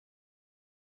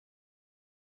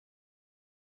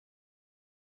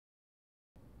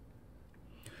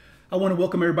I want to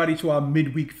welcome everybody to our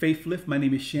midweek faith lift. My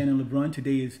name is Shannon LeBrun.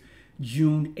 Today is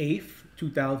June 8th,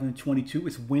 2022.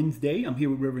 It's Wednesday. I'm here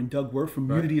with Reverend Doug Worth from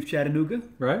Unity of Chattanooga.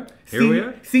 Right. Here we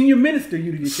are. Senior Minister,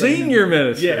 Unity of Chattanooga. Senior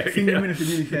Minister. Yeah, Senior Minister,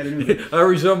 Unity of Chattanooga. I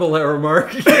resemble that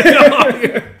remark.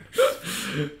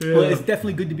 Well, it's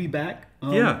definitely good to be back.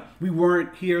 Yeah. We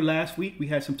weren't here last week. We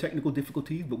had some technical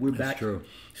difficulties, but we're back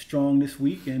strong this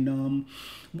week. And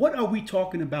what are we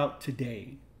talking about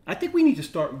today? I think we need to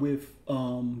start with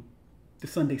the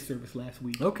Sunday service last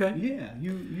week. Okay. Yeah.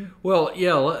 You. Well,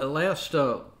 yeah. Last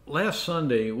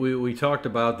Sunday we talked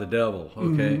about the devil.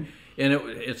 Okay, and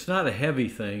it's not a heavy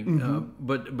thing,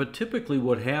 but typically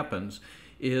what happens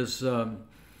is a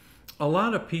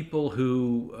lot of people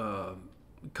who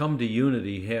come to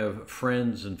Unity have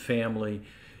friends and family,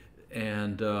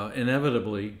 and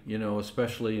inevitably,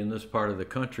 especially in this part of the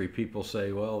country, people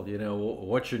say, well,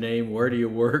 what's your name? Where do you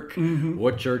work?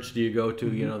 What church do you go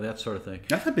to? That sort of thing.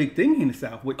 That's a big thing in the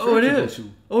South. What church it you is. go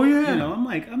to. Oh, yeah. I'm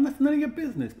like, that's none of your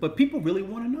business. But people really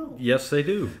want to know. Yes, they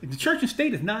do. The church and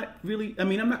state is not really,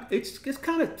 I'm not, it's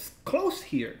kind of close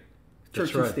here.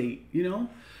 Church and state,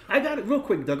 I got it real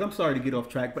quick, Doug. I'm sorry to get off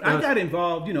track, but I got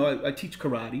involved. I teach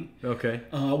karate. Okay.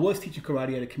 I was teaching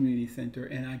karate at a community center,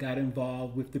 and I got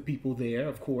involved with the people there,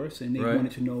 of course, and they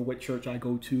wanted to know what church I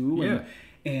go to.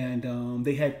 And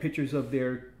they had pictures of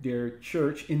their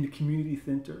church in the community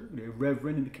center, their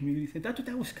reverend in the community center. I thought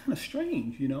that was kind of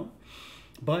strange,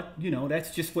 But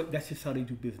that's just how they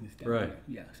do business down there.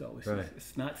 Yeah, so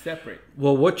it's not separate.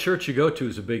 Well, what church you go to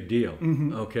is a big deal.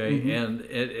 Okay, and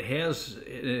it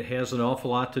has an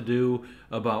awful lot to do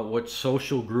about what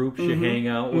social groups you hang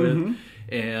out with,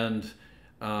 and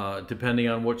depending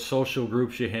on what social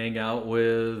groups you hang out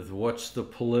with, what's the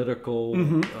political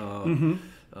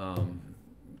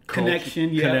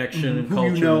connection and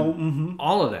culture,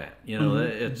 all of that.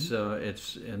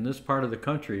 It's in this part of the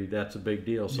country that's a big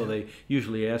deal. So they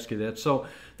usually ask you that. So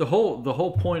the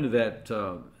whole point of that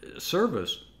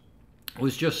service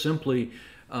was just simply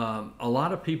a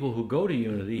lot of people who go to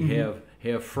Unity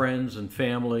have friends and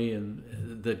family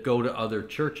and that go to other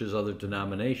churches, other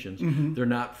denominations. They're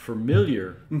not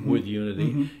familiar with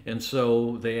Unity, and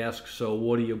so they ask, "So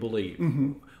what do you believe?"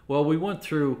 Well, we went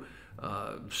through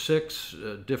 6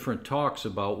 different talks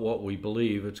about what we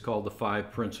believe. It's called the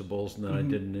 5 principles, and then I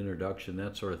did an introduction,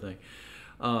 that sort of thing.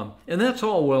 And that's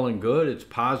all well and good. It's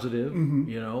positive,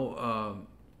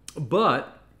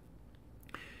 but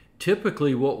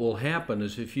typically what will happen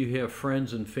is if you have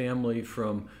friends and family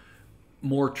from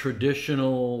more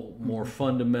traditional, more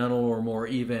fundamental, or more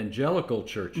evangelical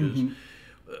churches,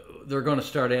 they're going to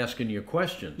start asking you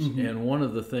questions. And one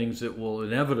of the things that will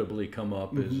inevitably come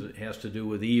up is it has to do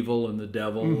with evil and the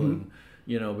devil, and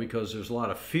because there's a lot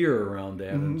of fear around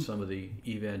that in some of the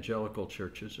evangelical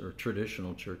churches or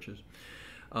traditional churches.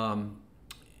 And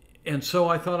so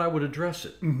I thought I would address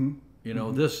it.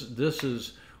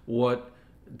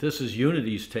 This is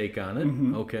Unity's take on it,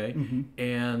 okay?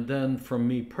 And then from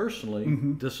me personally,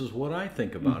 this is what I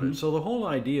think about it. So the whole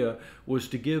idea was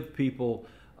to give people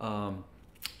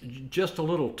just a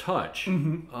little touch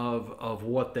of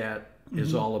what that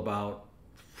is all about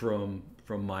from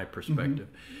my perspective.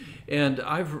 And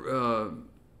I've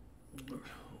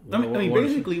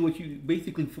basically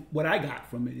what I got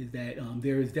from it is that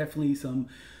there is definitely some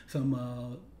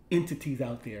entities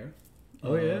out there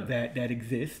that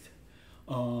exist,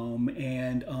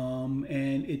 and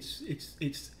it's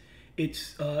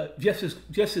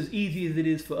just as easy as it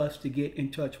is for us to get in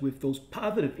touch with those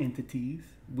positive entities,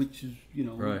 which is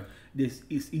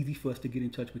it's easy for us to get in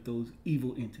touch with those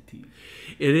evil entities.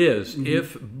 It is,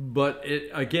 but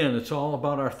again, it's all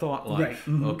about our thought life,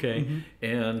 okay?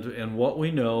 And what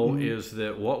we know is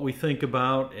that what we think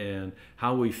about and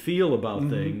how we feel about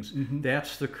things,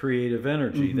 that's the creative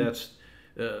energy. That's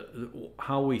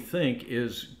how we think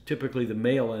is typically the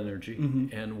male energy,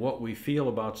 and what we feel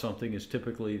about something is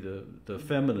typically the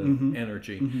feminine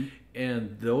energy,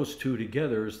 and those two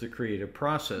together is the creative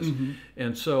process.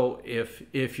 And so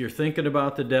if you're thinking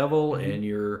about the devil and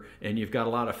you've got a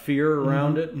lot of fear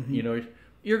around it,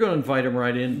 you're going to invite him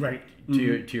right in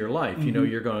to your life.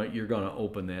 You're going to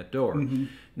open that door.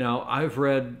 Now, I've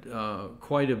read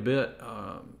quite a bit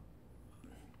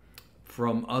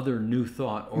from other New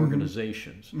Thought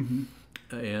organizations,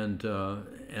 and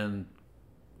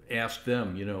ask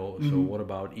them, so what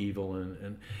about evil?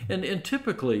 And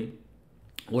typically,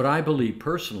 what I believe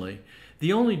personally,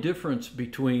 the only difference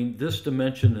between this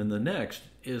dimension and the next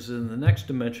is in the next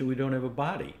dimension we don't have a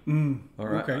body, all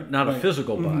right, not a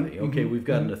physical body. Okay, we've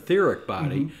got an etheric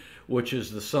body, which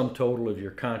is the sum total of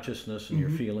your consciousness and your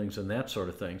feelings and that sort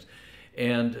of things.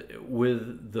 And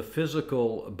with the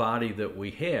physical body that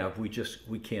we have, we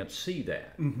can't see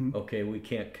that. Okay, we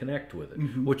can't connect with it,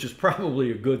 which is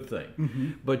probably a good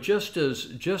thing. But just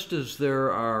as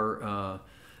there are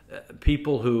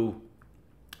people who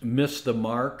miss the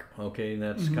mark, okay, and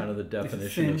that's kind of the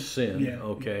definition of sin,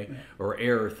 okay, or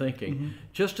error thinking.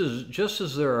 Just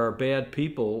as there are bad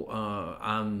people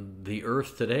on the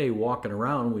earth today walking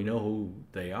around, we know who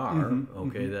they are,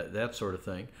 okay, that sort of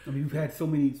thing. I mean, we've had so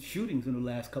many shootings in the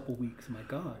last couple of weeks. My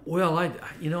God. Well,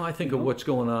 I think of what's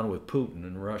going on with Putin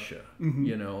in Russia.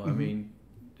 You know, I mean,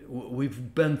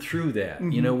 we've been through that.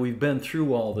 You know, we've been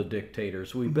through all the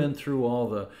dictators. We've been through all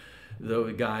the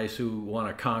guys who want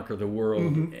to conquer the world,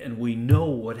 and we know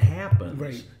what happens.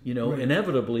 Right. You know,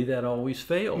 inevitably that always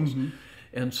fails.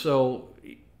 And so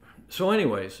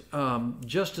anyways,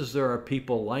 just as there are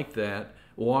people like that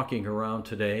walking around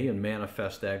today and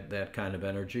manifest that kind of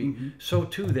energy, so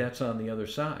too that's on the other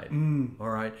side. All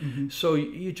right. So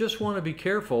you just want to be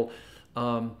careful.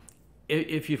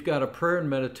 If you've got a prayer and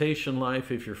meditation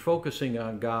life, if you're focusing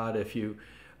on God, if you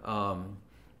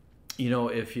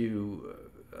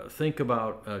think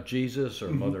about Jesus or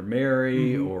Mother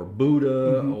Mary or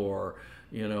Buddha or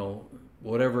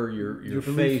whatever your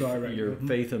faith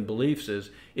faith and beliefs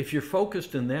is, if you're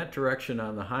focused in that direction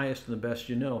on the highest and the best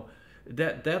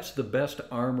that's the best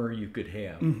armor you could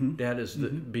have. That is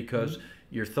because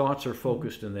your thoughts are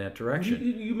focused in that direction.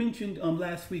 You mentioned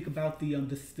last week about the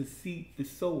seed, the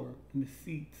sower, and the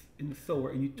seeds in the sower,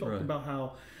 and you talked about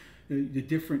how the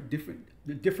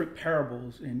different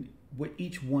parables and what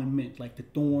each one meant. Like the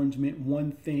thorns meant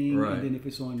one thing, and then if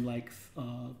it's on like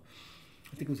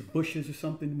I think it was bushes or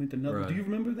something, it meant another. Do you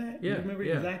remember that? Yeah. Do you remember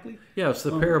exactly? Yeah, it's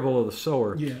the parable of the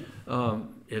sower. Yeah.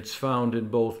 It's found in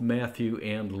both Matthew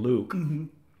and Luke.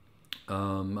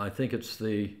 I think it's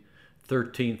the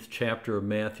 13th chapter of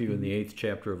Matthew and the 8th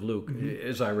chapter of Luke,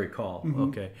 as I recall.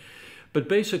 Okay. But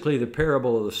basically the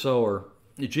parable of the sower,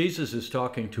 Jesus is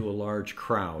talking to a large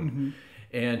crowd.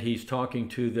 And he's talking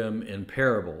to them in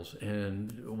parables.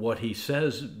 And what he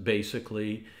says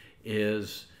basically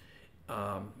is,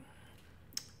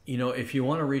 if you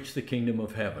want to reach the kingdom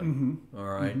of heaven, all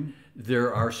right,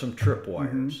 there are some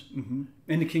tripwires.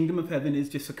 And the kingdom of heaven is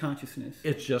just a consciousness.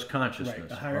 It's just consciousness.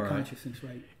 Right, a higher consciousness,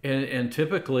 right. And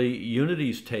typically,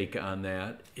 Unity's take on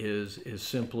that is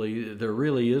simply there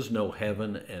really is no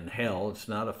heaven and hell. It's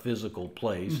not a physical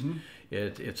place.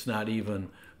 It's not even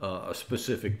a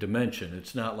specific dimension.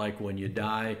 It's not like when you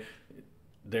die,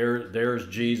 there's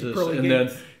Jesus, and then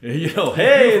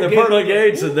hey, the pearly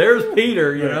gates, and there's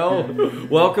Peter.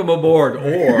 Welcome aboard,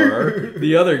 or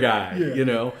the other guy.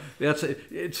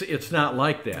 It's not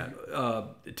like that.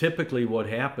 Typically, what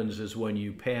happens is when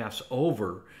you pass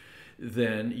over,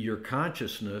 then your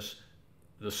consciousness,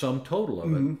 the sum total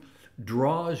of it,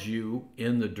 draws you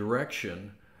in the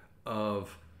direction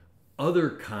of other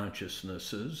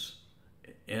consciousnesses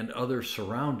and other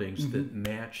surroundings that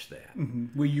match that.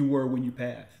 Where you were when you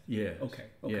passed. Yeah. Okay.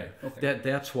 Yeah.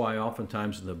 That's why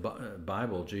oftentimes in the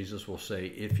Bible Jesus will say,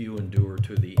 if you endure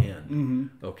to the end.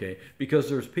 Okay. Because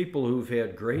there's people who've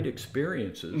had great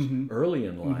experiences early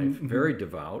in life, very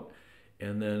devout,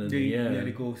 and then in the end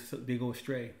they go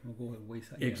astray, they go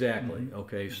wayside. Exactly.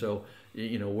 Okay. So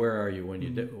where are you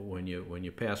when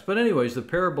you pass? But anyways, the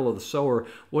parable of the sower,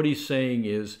 what he's saying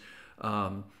is,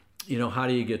 how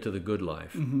do you get to the good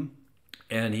life?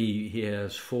 And he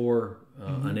has four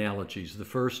analogies. The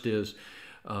first is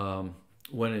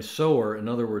when a sower, in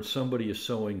other words, somebody is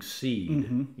sowing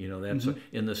seed. That's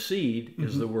in the seed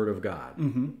is the Word of God.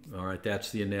 All right, that's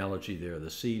the analogy there.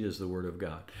 The seed is the Word of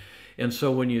God. And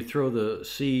so when you throw the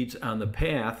seeds on the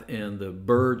path and the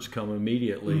birds come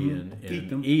immediately and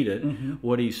eat it,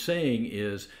 what he's saying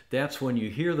is that's when you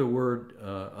hear the Word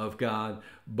of God,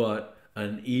 but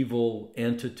an evil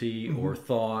entity or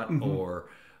thought or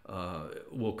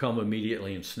will come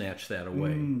immediately and snatch that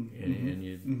away, and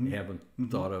you haven't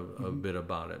thought a bit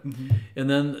about it. And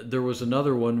then there was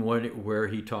another one where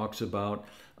he talks about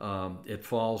it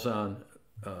falls on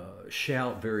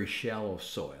very shallow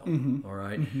soil, all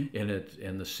right,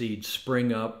 and the seeds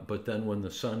spring up, but then when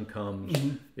the sun comes,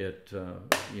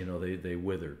 they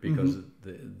wither because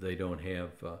they don't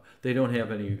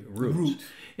have any roots.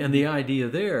 And the idea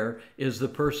there is the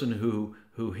person who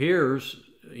hears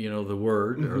the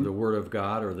word or the Word of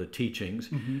God or the teachings,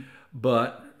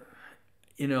 but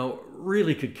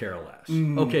really could care less.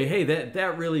 Okay, hey,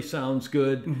 that really sounds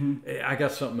good. I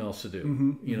got something else to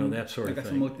do. That sort of thing. I got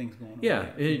some more things going on. Yeah,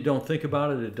 don't think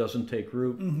about it. It doesn't take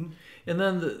root. And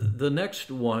then the next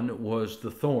one was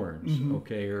the thorns,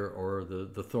 okay, or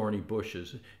the thorny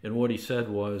bushes. And what he said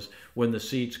was, when the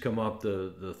seeds come up,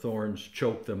 the thorns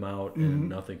choke them out, and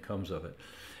nothing comes of it.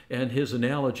 And his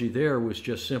analogy there was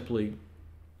just simply,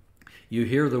 you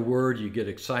hear the word, you get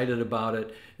excited about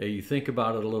it, you think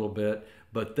about it a little bit,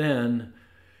 but then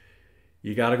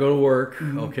you got to go to work,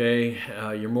 okay?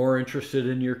 You're more interested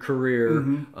in your career.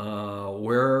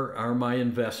 Where are my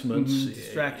investments?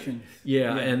 Distractions.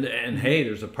 Yeah, and hey,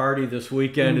 there's a party this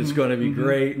weekend. It's going to be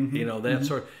great. That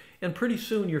sort. And pretty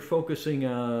soon you're focusing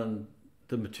on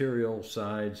the material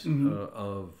sides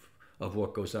of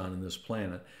what goes on in this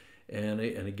planet. And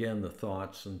again, the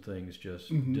thoughts and things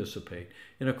just dissipate.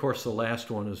 And of course, the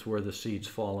last one is where the seeds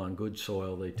fall on good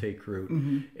soil. They take root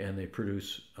and they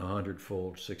produce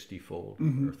 100-fold, 60-fold,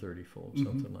 or 30-fold,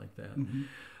 something like that.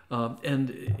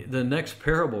 And the next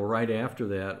parable right after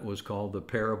that was called the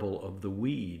parable of the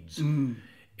weeds. And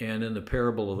in the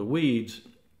parable of the weeds,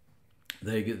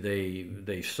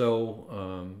 they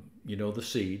sow, the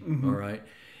seed, all right?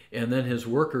 And then his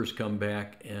workers come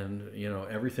back and,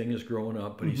 everything is growing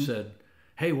up. But he said,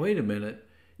 hey, wait a minute.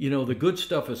 The good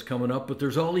stuff is coming up, but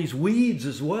there's all these weeds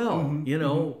as well.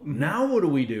 Now what do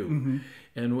we do?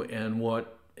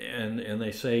 And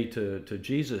they say to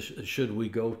Jesus, should we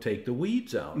go take the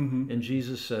weeds out? And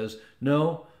Jesus says,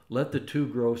 no, let the two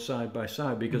grow side by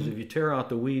side. Because if you tear out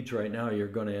the weeds right now, you're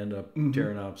going to end up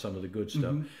tearing out some of the good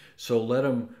stuff. So let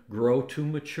them grow to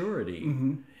maturity.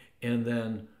 And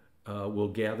then we'll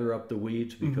gather up the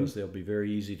weeds because they'll be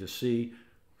very easy to see,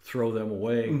 throw them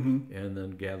away, and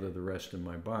then gather the rest in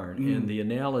my barn. And the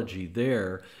analogy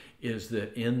there is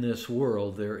that in this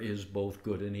world there is both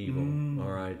good and evil.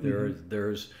 All right,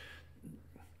 there's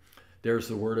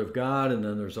the Word of God, and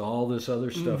then there's all this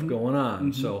other stuff going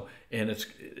on. So, and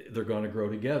they're going to grow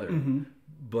together.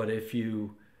 But if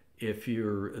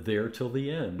you're there till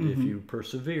the end, if you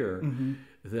persevere,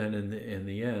 then in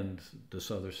the end,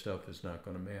 this other stuff is not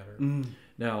going to matter.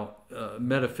 Now,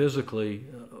 metaphysically,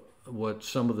 what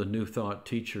some of the New Thought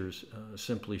teachers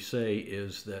simply say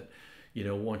is that,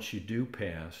 once you do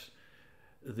pass,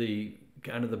 the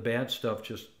kind of the bad stuff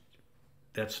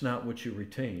that's not what you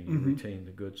retain. You retain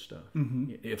the good stuff,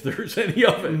 if there's any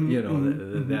of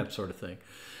it, that sort of thing.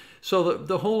 So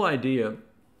the whole idea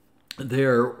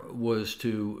there was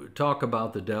to talk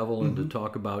about the devil and to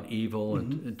talk about evil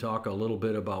and talk a little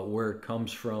bit about where it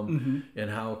comes from and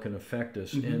how it can affect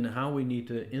us and how we need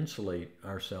to insulate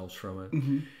ourselves from it.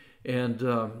 And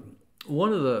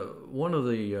one of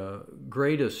the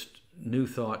greatest New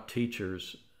Thought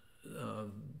teachers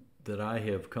that I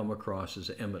have come across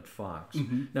is Emmett Fox.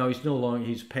 Now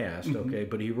he's passed, okay,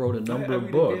 but he wrote a number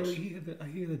of books. I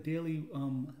hear the daily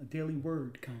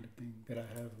word kind of thing that I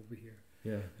have over here.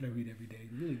 Yeah, that I read every day.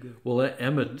 Really good. Well,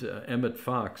 Emmett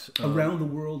Fox. Around the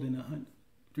World in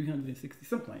 360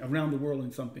 something. Around the World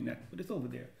in something, but it's over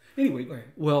there. Anyway, go ahead.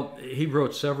 Well, he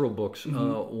wrote several books.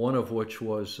 One of which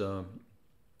was,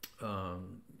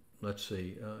 let's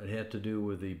see, it had to do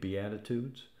with the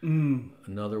Beatitudes.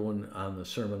 Another one on the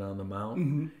Sermon on the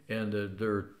Mount, and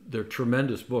they're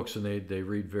tremendous books, and they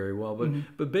read very well.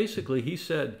 But basically, he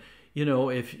said,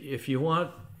 if you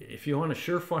want a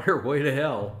surefire way to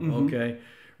hell, okay,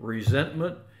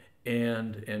 resentment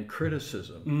and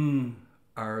criticism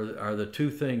are the two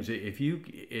things. If you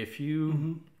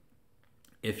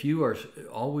are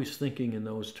always thinking in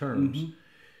those terms,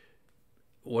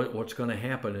 what's going to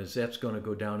happen is that's going to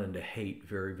go down into hate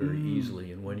very, very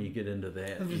easily. And when you get into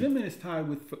that, resentment is tied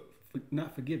with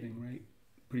not forgiving, right?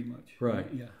 Pretty much. Right.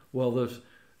 Yeah. Well,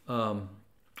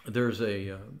 there's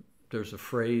a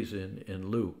phrase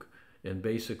in Luke, and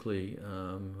basically,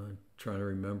 I'm trying to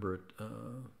remember it.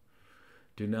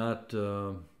 Do not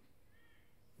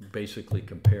basically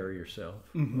compare yourself,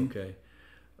 okay?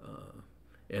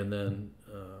 And then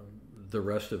the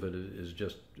rest of it is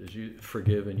just as you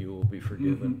forgive and you will be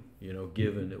forgiven.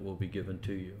 Give and it will be given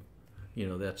to you.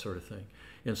 That sort of thing.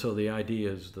 And so the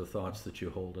idea is the thoughts that you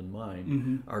hold in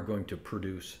mind are going to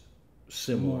produce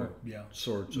similar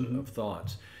sorts of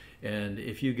thoughts. And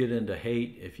if you get into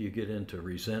hate, if you get into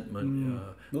resentment,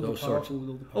 those sorts.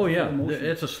 Oh yeah, emotions.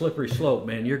 It's a slippery slope,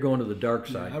 man. You're going to the dark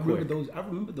side. I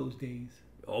remember those days.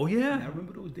 Oh yeah. I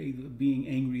remember those days of being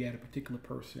angry at a particular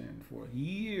person for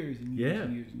years and years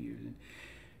and years and years.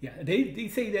 Yeah, they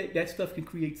say that stuff can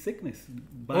create sickness.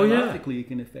 Biologically, it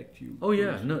can affect you. Oh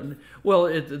yeah, no, well,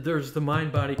 there's the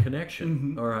mind-body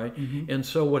connection, all right? And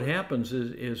so what happens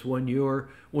is when you're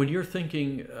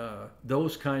thinking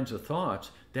those kinds of thoughts,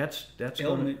 that's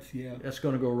going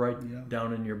to go right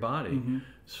down in your body.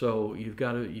 So you've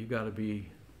got to be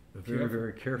very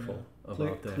very careful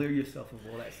about that. Clear yourself of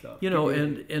all that stuff.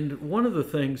 And one of the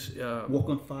things walk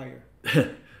on fire.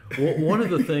 One of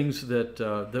the things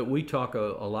that we talk a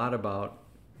lot about,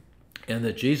 and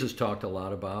that Jesus talked a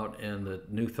lot about, and that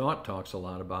New Thought talks a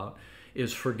lot about,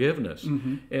 is forgiveness.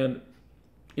 And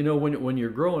when you're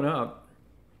growing up,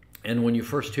 and when you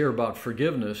first hear about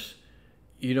forgiveness,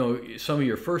 some of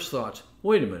your first thoughts.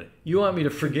 Wait a minute, you want me to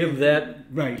forgive that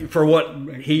for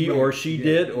what he or she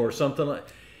did, or something like?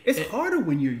 It's harder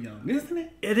when you're young, isn't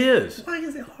it? It is. Why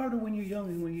is it harder when you're young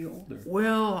than when you're older?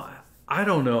 Well, I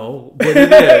don't know, but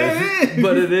it is.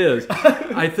 But it is.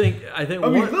 I think.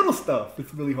 Little stuff.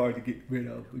 It's really hard to get rid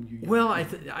of when you're young.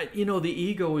 Well, the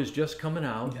ego is just coming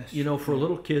out. For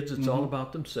little kids, it's all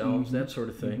about themselves, that sort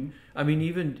of thing. I mean,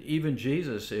 even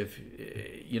Jesus, if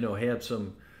had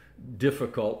some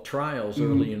difficult trials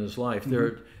early in his life.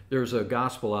 There's a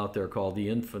gospel out there called the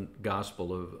Infant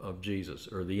Gospel of Jesus,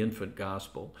 or the Infant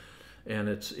Gospel. And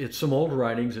it's some old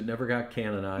writings. It never got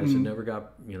canonized. It never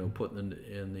got put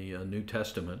in the New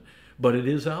Testament, but it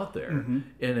is out there,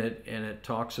 and it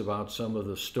talks about some of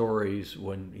the stories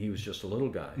when he was just a little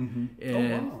guy,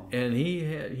 and he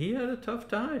had a tough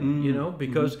time,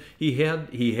 because he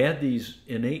had these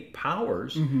innate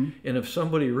powers, and if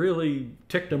somebody really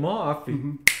ticked him off,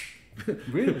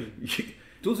 really.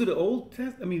 Those are the Old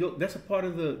Testament. I mean, that's a part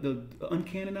of the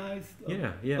uncanonized.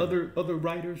 Other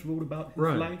writers wrote about his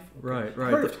life. Right. I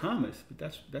heard of Thomas, but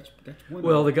that's one.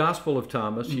 Well, the Gospel of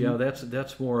Thomas,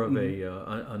 that's more of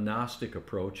a Gnostic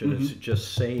approach, and it's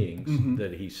just sayings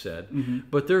that he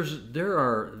said. But there's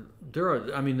the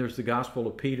Gospel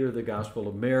of Peter, the Gospel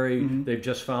of Mary. They've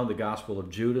just found the Gospel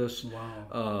of Judas.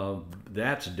 Wow,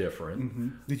 that's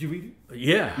different. Did you read it?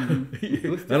 Yeah,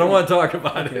 I don't want to talk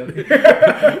about it.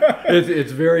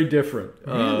 It's very different.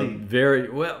 Really? Very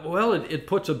well. It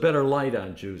puts a better light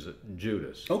on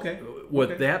Judas. Okay.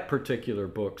 What that particular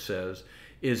book says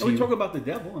is we talk about the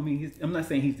devil. I mean, I'm not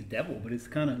saying he's the devil, but it's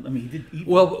kind of. I mean, he did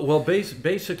evil. Well,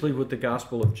 basically, what the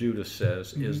Gospel of Judas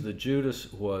says is that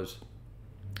Judas was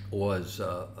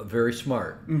very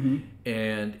smart,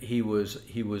 and he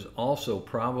was also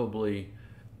probably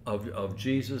of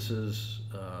Jesus's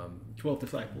 12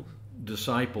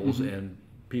 disciples and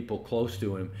people close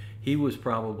to him. He was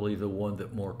probably the one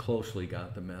that more closely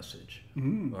got the message.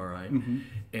 All right,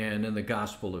 and in the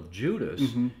Gospel of Judas,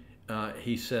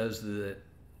 he says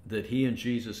that he and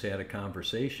Jesus had a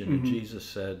conversation, and Jesus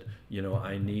said,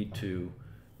 I need to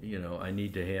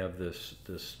have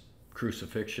this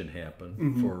crucifixion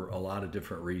happen for a lot of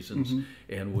different reasons,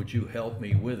 and would you help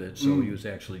me with it? So he was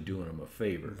actually doing him a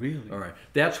favor. Really? All right.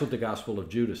 That's what the Gospel of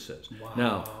Judas says. Wow.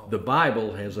 Now, the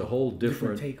Bible has a whole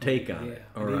different take on it.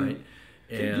 All right.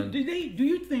 And do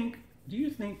you think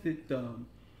that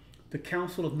the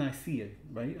Council of Nicaea,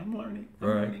 right? I'm learning.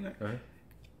 Right.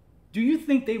 Do you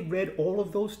think they read all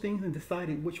of those things and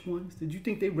decided which ones? Did you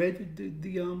think they read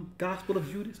the Gospel of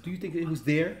Judas? Do you think it was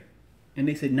there? And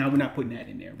they said, "No, we're not putting that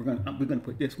in there. We're gonna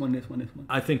put this one, this one, this one."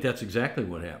 I think that's exactly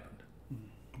what happened.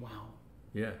 Wow.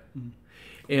 Yeah.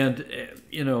 And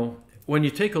when you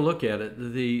take a look at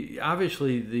it,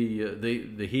 obviously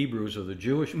the Hebrews or the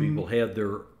Jewish people had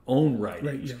their own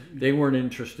writings. They weren't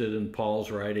interested in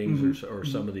Paul's writings or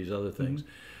some of these other things.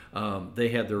 They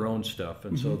had their own stuff,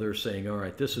 and so they're saying, "All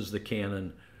right, this is the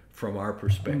canon from our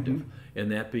perspective,"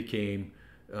 and that became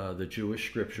the Jewish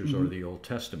scriptures or the Old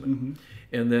Testament.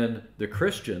 And then the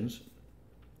Christians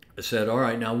said, all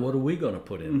right, now what are we going to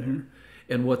put in there?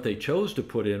 And what they chose to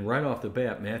put in right off the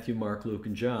bat, Matthew, Mark, Luke,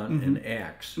 and John, and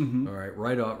Acts, all right,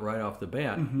 right off the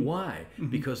bat. Why?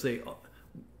 Because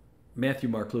Matthew,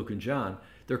 Mark, Luke, and John,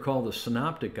 they're called the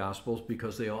Synoptic Gospels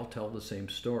because they all tell the same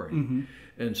story.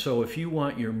 And so if you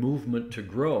want your movement to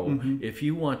grow, if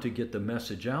you want to get the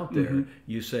message out there,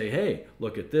 you say, hey,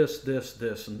 look at this, this,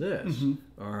 this, and this.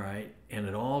 All right? And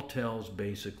it all tells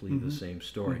basically the same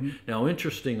story. Now,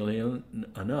 interestingly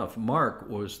enough, Mark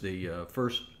was the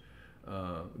first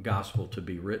gospel to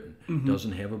be written.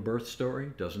 Doesn't have a birth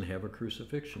story, doesn't have a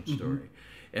crucifixion story.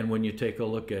 And when you take a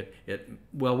look at it,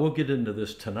 well, we'll get into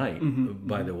this tonight,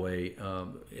 by the way,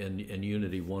 in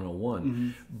Unity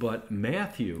 101. But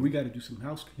Matthew... We got to do some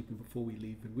housekeeping before we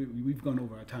leave. We've gone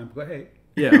over our time. Go ahead.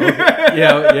 Yeah, okay.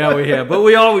 yeah, we have. But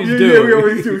we always do. Yeah, we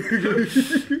always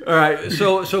do. All right,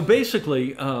 so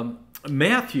basically,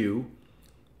 Matthew...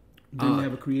 didn't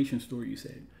have a creation story, you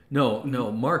said. No,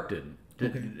 Mark didn't.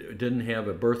 Didn't have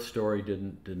a birth story.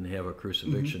 Didn't have a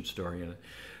crucifixion story in it.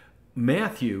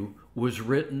 Matthew was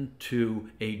written to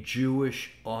a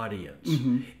Jewish audience,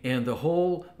 and the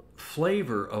whole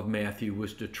flavor of Matthew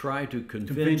was to try to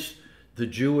convince the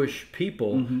Jewish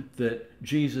people that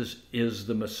Jesus is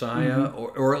the Messiah,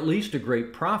 or at least a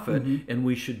great prophet, and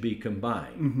we should be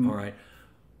combined. All right,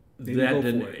 that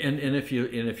didn't. And if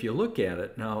you look at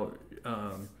it now,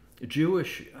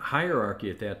 Jewish hierarchy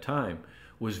at that time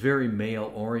was very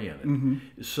male oriented.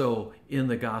 So in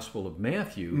the Gospel of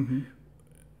Matthew,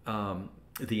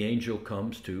 the angel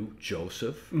comes to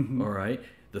Joseph. All right,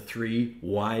 the 3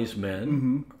 wise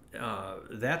men.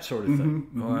 That sort of thing.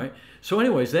 All right. So,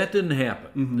 anyways, that didn't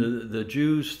happen. The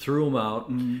Jews threw them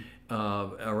out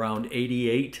around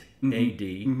 88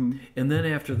 A.D. And then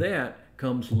after that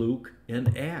comes Luke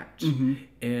and Acts.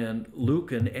 And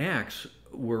Luke and Acts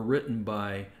were written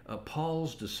by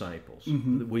Paul's disciples.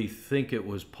 We think it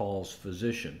was Paul's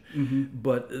physician,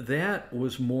 but that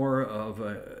was more of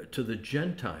to the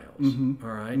Gentiles. All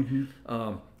right.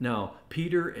 Now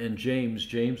Peter and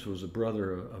James was a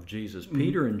brother of Jesus.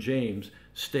 Peter and James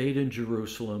stayed in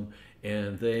Jerusalem,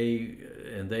 and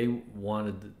they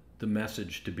wanted the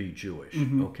message to be Jewish.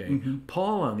 Okay.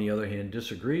 Paul, on the other hand,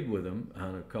 disagreed with him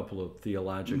on a couple of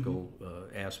theological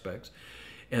aspects.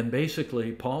 And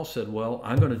basically, Paul said, well,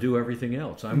 I'm going to do everything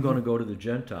else. I'm going to go to the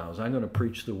Gentiles. I'm going to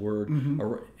preach the word.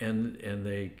 And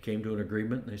they came to an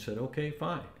agreement, and they said, okay,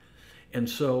 fine. And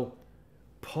so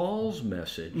Paul's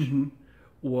message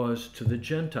was to the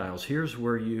Gentiles. Here's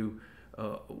where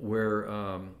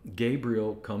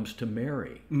Gabriel comes to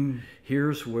Mary.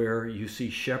 Here's where you see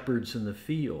shepherds in the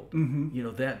field. You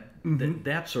know,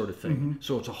 that sort of thing.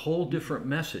 So it's a whole different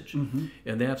message.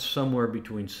 And that's somewhere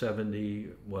between 70,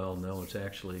 well, no, it's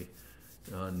actually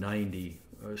 90,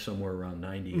 somewhere around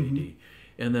 90 AD.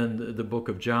 And then the book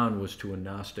of John was to a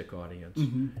Gnostic audience.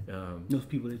 Those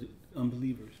people, that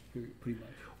unbelievers, pretty much.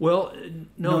 Well,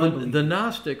 no, the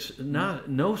Gnostics,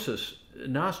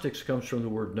 Gnostics comes from the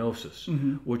word gnosis,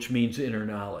 which means inner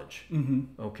knowledge.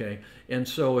 Okay, and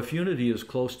so if unity is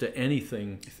close to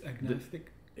anything, it's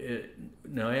agnostic.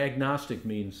 No, agnostic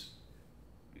means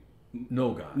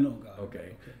no God. No God.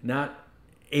 Okay, not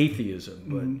atheism,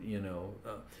 but you know,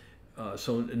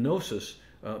 so gnosis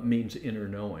means inner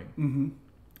knowing.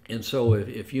 And so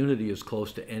if unity is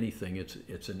close to anything,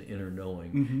 it's an inner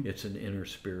knowing. It's an inner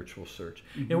spiritual search.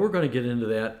 And we're going to get into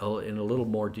that in a little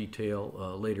more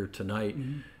detail later tonight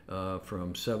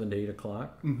from 7 to 8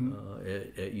 o'clock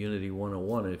at Unity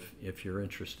 101 if you're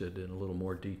interested in a little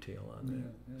more detail on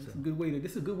that. That's a good way to.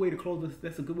 This is a good way to close this.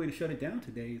 That's a good way to shut it down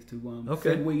today. Is to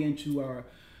segue into our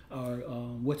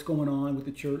what's going on with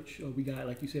the church. We got,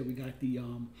 like you said, we got the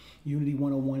Unity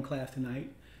 101 class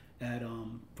tonight at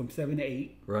from 7 to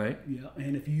 8. Right. Yeah.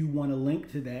 And if you want a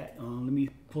link to that, let me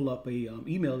pull up a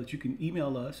email that you can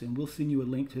email us, and we'll send you a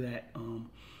link to that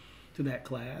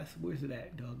class. Where's it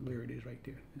at, Doug? There it is, right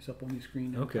there. It's up on your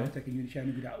screen. Okay. Contact at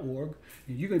unitychattanooga.org.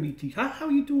 And you're going to be teaching. How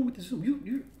are you doing with the Zoom?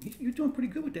 You're doing pretty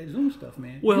good with that Zoom stuff,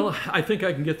 man. Well, I think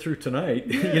I can get through tonight.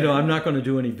 Yeah. You know, I'm not going to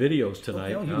do any videos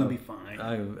tonight. Okay, you're going to be fine.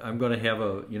 I'm going to have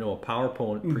a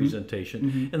PowerPoint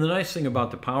presentation. And the nice thing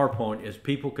about the PowerPoint is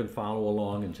people can follow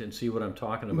along and see what I'm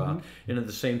talking about. And at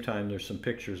the same time, there's some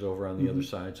pictures over on the other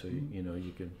side, so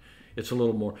you can. It's a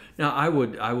little more. Now, I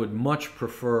would much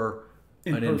prefer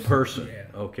in person,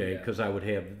 because I would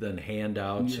have then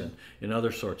handouts and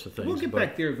other sorts of things. We'll get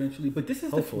back there eventually, but this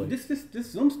is hopefully this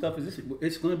Zoom stuff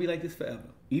it's going to be like this forever.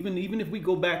 Even if we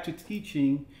go back to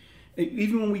teaching,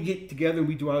 even when we get together and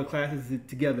we do our classes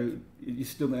together, you're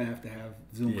still going to have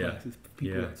Zoom classes for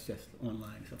people that's just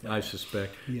online and stuff like I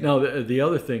suspect. Now the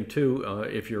other thing too,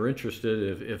 if you're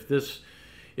interested,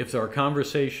 if our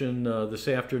conversation this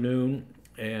afternoon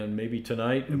and maybe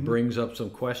tonight brings up some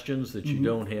questions that you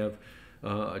don't have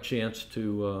a chance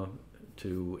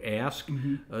to ask,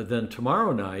 then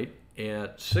tomorrow night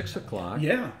at 6 o'clock.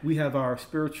 Yeah, we have our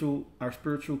spiritual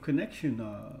connection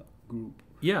group.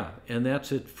 Yeah, and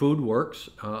that's at Food Works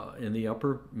in the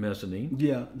upper mezzanine.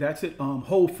 Yeah, that's at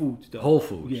Whole Foods. Though. Whole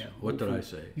Foods. Yeah. What did I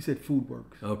say? You said Food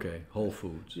Works. Okay, Whole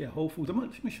Foods. Yeah, Whole Foods.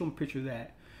 Let me show them a picture of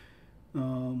that.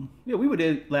 We were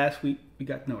there last week.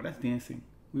 That's dancing.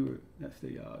 That's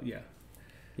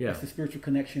the spiritual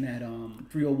connection at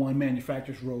 301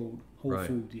 Manufacturers Road, Whole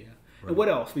Foods. Yeah. Right. And what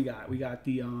else we got? We got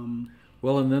the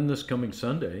well, and then this coming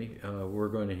Sunday, we're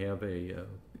going to have a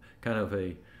kind of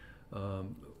a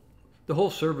the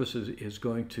whole service is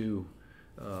going to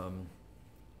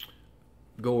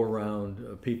go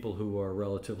around people who are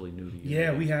relatively new to you.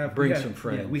 Yeah, we have some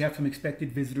friends. Yeah, we have some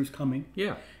expected visitors coming.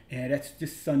 Yeah, and that's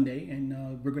just Sunday,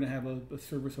 and we're going to have a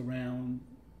service around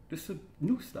just some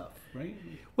new stuff, right?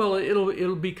 Well,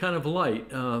 it'll be kind of light.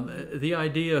 The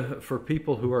idea for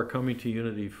people who are coming to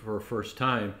Unity for a first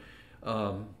time,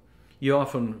 you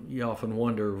often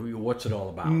wonder, what's it all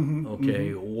about?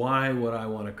 Okay, why would I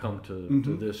want to come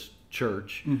to this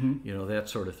church? You know, that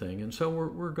sort of thing. And so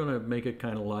we're going to make it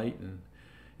kind of light,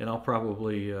 and I'll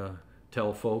probably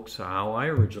tell folks how I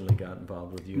originally got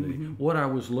involved with Unity, what I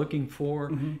was looking for,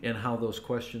 and how those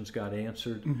questions got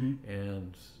answered,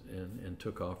 and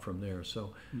took off from there.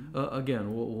 So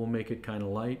again, we'll make it kind of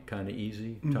light, kind of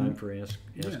easy, time for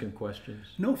asking questions.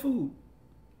 No food.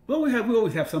 Well, we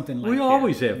always have something like that. We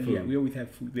always have food. Yeah, we always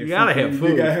have food. You gotta have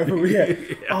food. Yeah.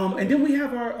 And then we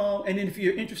have our, and then if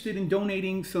you're interested in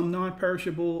donating some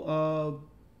non-perishable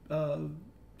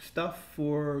stuff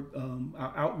for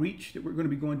our outreach that we're going to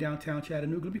be going downtown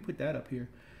Chattanooga, let me put that up here.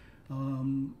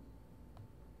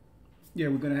 Yeah,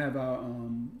 we're going to have our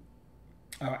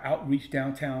outreach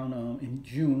downtown in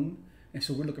June. And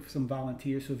so we're looking for some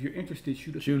volunteers. So if you're interested,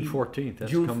 shoot us. June 14th.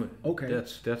 That's coming. Okay.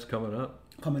 That's coming up.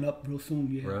 Coming up real soon.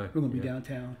 Yeah. Right. We're going to be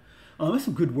downtown. That's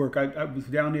some good work. I was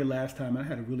down there last time. I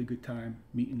had a really good time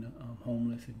meeting the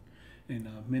homeless and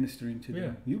ministering to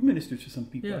them. You ministered to some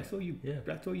people. I saw you.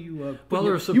 I saw you. Well,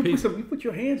 there were some people. You put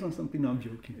your hands on something. No, I'm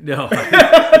joking. No,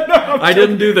 I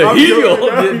didn't do the heel.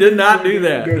 Did not do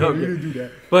that. No, you didn't do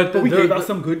that. But we gave out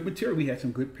some good material. We had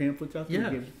some good pamphlets out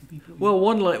there. Yeah. Well,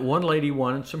 one lady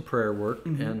wanted some prayer work,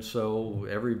 and so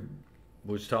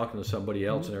was talking to somebody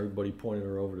else, and everybody pointed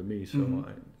her over to me. So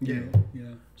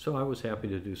So I was happy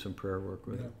to do some prayer work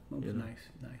with her. That was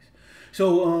nice.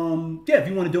 So if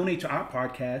you want to donate to our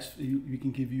podcast, we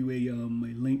can give you a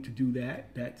link to do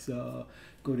that. That's go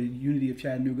to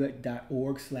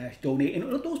unityofchattanooga.org/donate,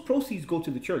 and those proceeds go to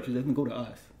the church. It doesn't go to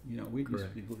us. You know, we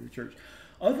just go to the church.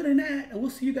 Other than that, we'll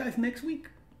see you guys next week.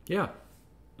 Yeah.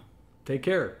 Take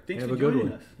care. Thanks Have for a good joining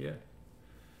one. us. Yeah.